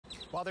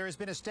While there has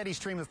been a steady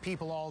stream of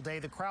people all day,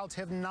 the crowds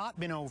have not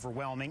been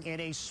overwhelming,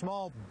 and a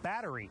small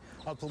battery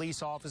of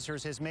police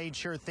officers has made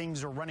sure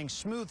things are running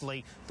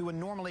smoothly through a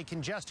normally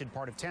congested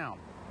part of town.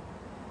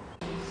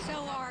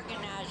 So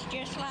organized,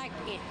 just like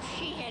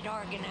she had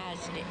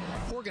organized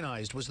it.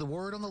 Organized was the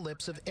word on the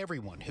lips of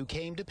everyone who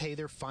came to pay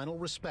their final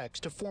respects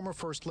to former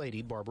First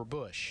Lady Barbara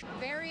Bush.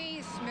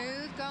 Very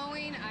smooth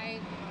going,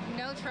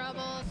 no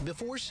trouble.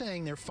 Before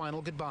saying their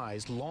final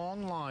goodbyes,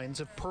 long lines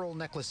of pearl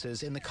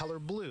necklaces in the color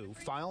blue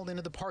filed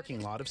into the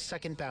parking lot of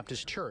Second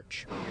Baptist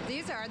Church.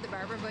 These are the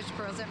Barbara Bush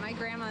pearls that my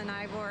grandma and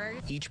I wore.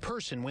 Each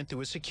person went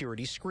through a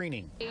security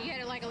screening. You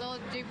had like a little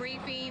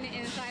debriefing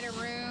inside a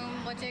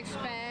room, what to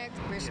expect.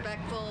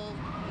 Respectful,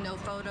 no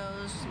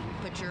photos,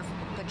 put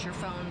your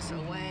phones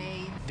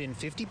away. Then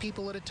 50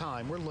 people at a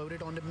time were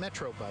loaded onto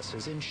metro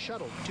buses and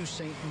shuttled to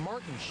St.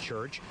 Martin's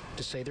Church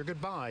to say their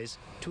goodbyes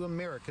to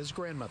America's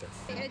grandmother.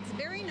 It's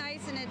very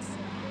nice and it's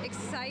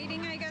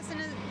exciting, I guess, in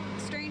a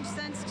strange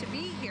sense to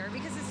be here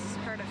because this is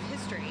part of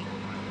history.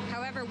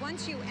 However,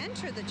 once you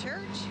enter the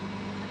church,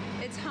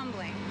 it's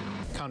humbling.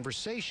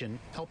 Conversation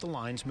helped the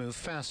lines move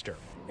faster.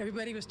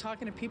 Everybody was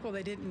talking to people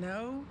they didn't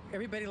know.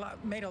 Everybody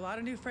made a lot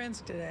of new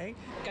friends today.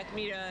 Got to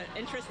meet an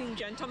interesting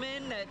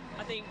gentleman that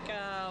I think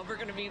we're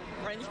going to be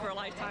friends for a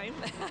lifetime.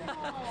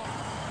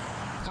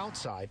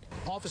 Outside,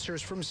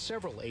 officers from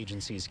several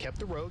agencies kept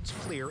the roads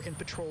clear and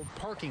patrolled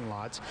parking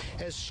lots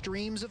as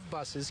streams of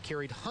buses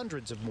carried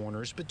hundreds of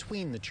mourners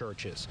between the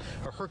churches.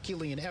 A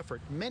Herculean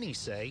effort many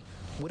say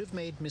would have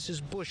made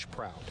Mrs. Bush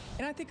proud.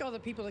 And I think all the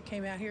people that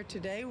came out here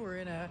today were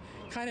in a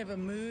kind of a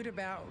mood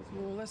about,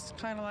 well, let's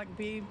kind of like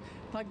be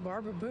like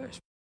Barbara Bush.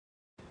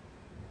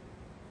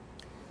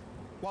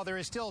 While there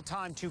is still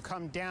time to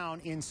come down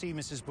and see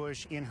Mrs.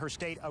 Bush in her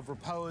state of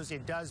repose,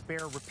 it does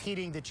bear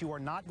repeating that you are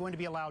not going to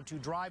be allowed to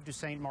drive to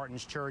St.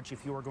 Martin's Church.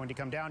 If you are going to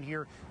come down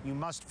here, you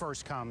must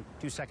first come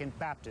to Second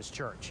Baptist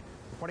Church.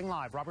 Reporting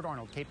live, Robert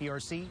Arnold,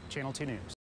 KPRC, Channel 2 News.